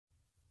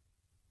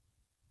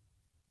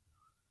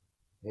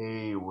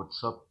Hey,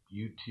 what's up,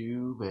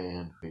 YouTube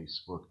and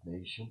Facebook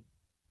Nation?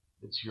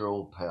 It's your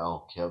old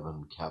pal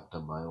Kevin,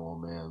 Captain My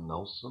Old Man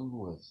Nelson,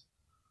 with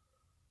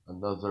a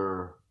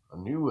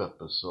new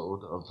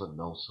episode of the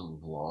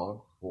Nelson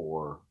Vlog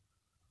for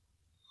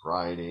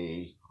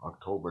Friday,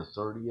 October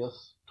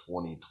 30th,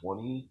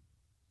 2020.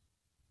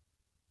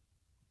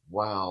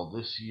 Wow,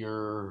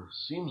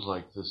 seems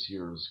like this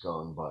year has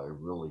gone by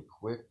really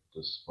quick,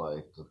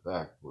 despite the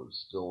fact we're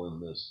still in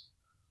this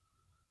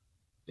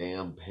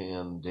damn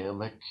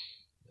pandemic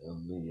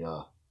and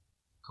the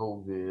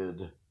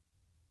COVID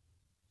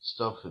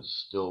stuff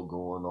is still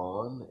going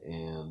on,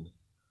 and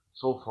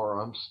so far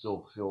I'm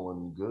still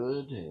feeling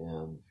good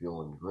and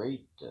feeling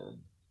great and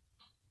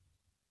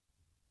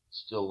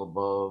still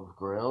above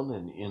ground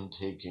and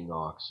intaking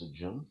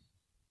oxygen.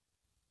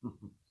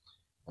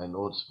 I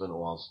know it's been a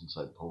while since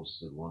I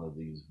posted one of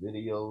these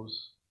videos.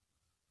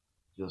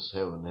 Just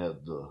haven't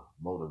had the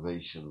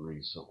motivation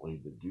recently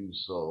to do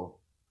so.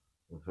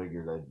 I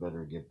figured I'd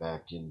better get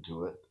back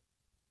into it.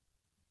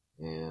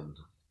 And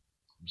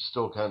I'm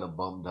still kind of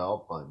bummed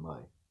out by my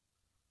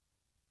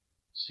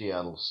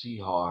Seattle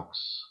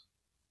Seahawks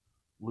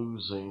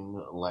losing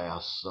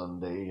last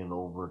Sunday in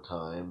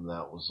overtime.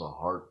 That was a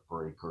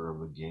heartbreaker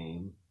of a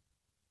game.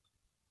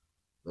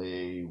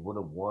 They would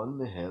have won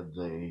had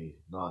they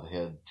not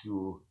had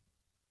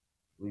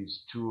at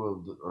least two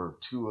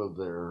of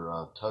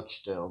their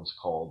touchdowns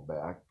called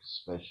back,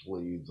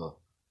 especially the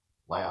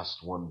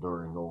last one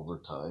during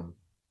overtime.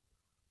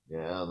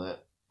 Yeah,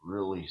 that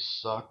really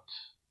sucked.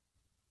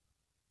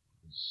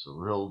 It's a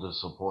real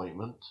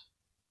disappointment.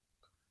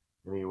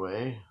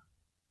 Anyway,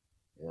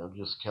 yeah, I'm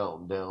just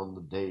counting down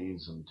the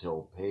days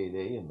until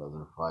payday,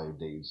 another 5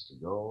 days to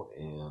go,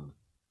 and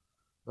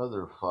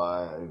another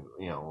five,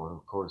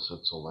 of course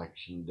it's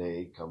election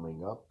day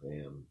coming up,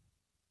 and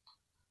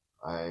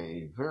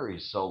I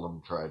very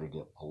seldom try to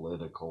get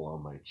political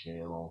on my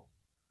channel.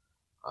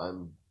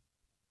 I'm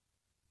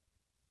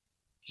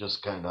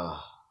just kind of,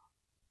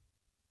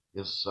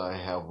 yes, I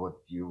have what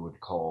you would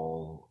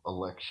call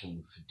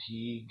election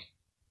fatigue,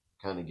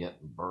 kind of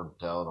getting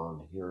burnt out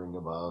on hearing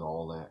about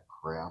all that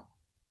crap.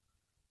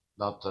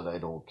 Not that I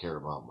don't care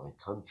about my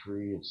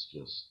country, it's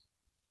just,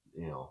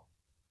 you know,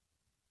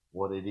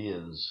 what it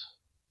is,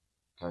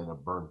 kind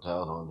of burnt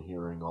out on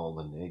hearing all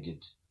the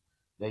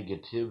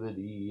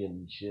negativity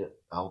and shit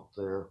out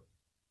there.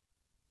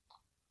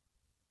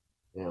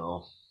 You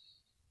know,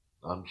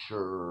 I'm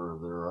sure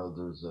there are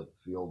others that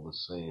feel the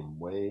same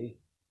way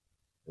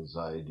as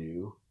I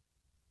do.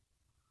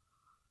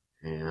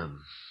 And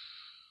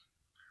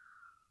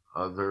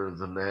other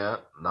than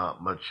that,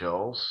 not much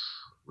else.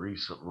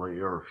 Recently,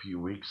 or a few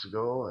weeks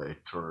ago, I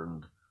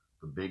turned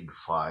the big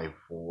 5-4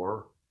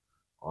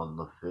 on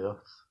the 5th.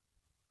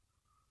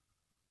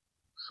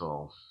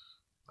 So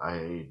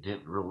I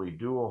didn't really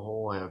do a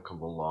whole heck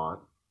of a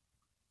lot.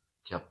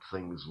 Kept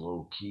things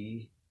low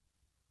key.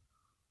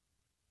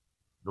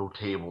 No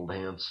table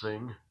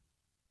dancing.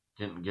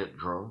 Didn't get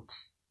drunk.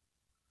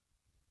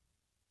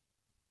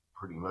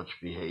 Pretty much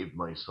behaved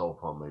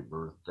myself on my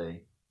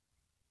birthday.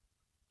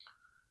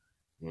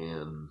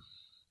 And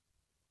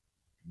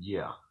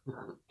yeah.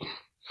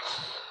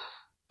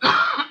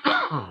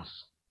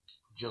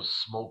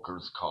 Just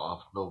smoker's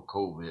cough, no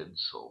COVID,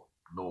 so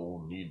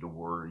no need to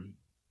worry.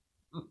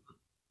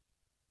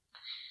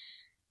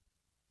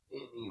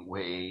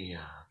 Anyway,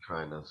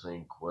 trying to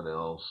think what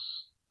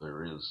else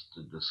there is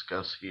to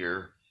discuss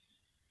here.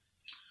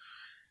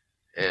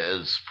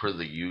 As per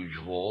the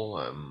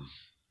usual,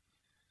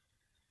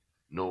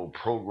 no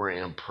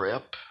program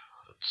prep.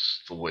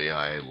 That's the way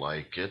I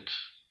like it.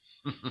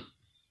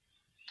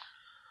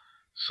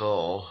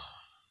 So,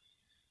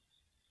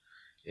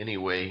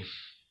 anyway,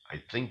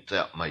 I think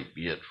that might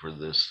be it for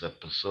this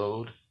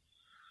episode.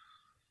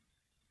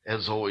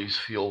 As always,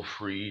 feel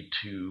free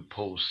to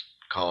post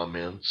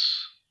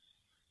comments,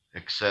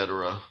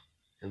 etc.,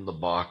 in the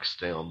box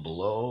down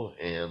below,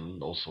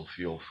 and also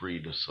feel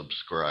free to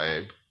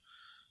subscribe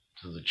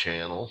to the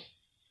channel.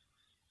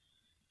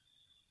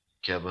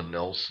 Kevin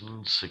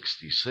Nelson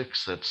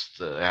 66, that's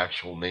the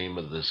actual name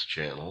of this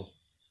channel.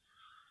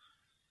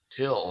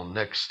 Till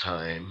next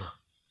time,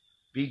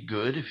 be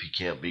good. If you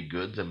can't be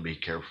good, then be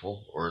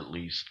careful, or at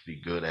least be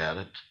good at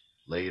it.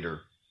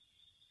 Later.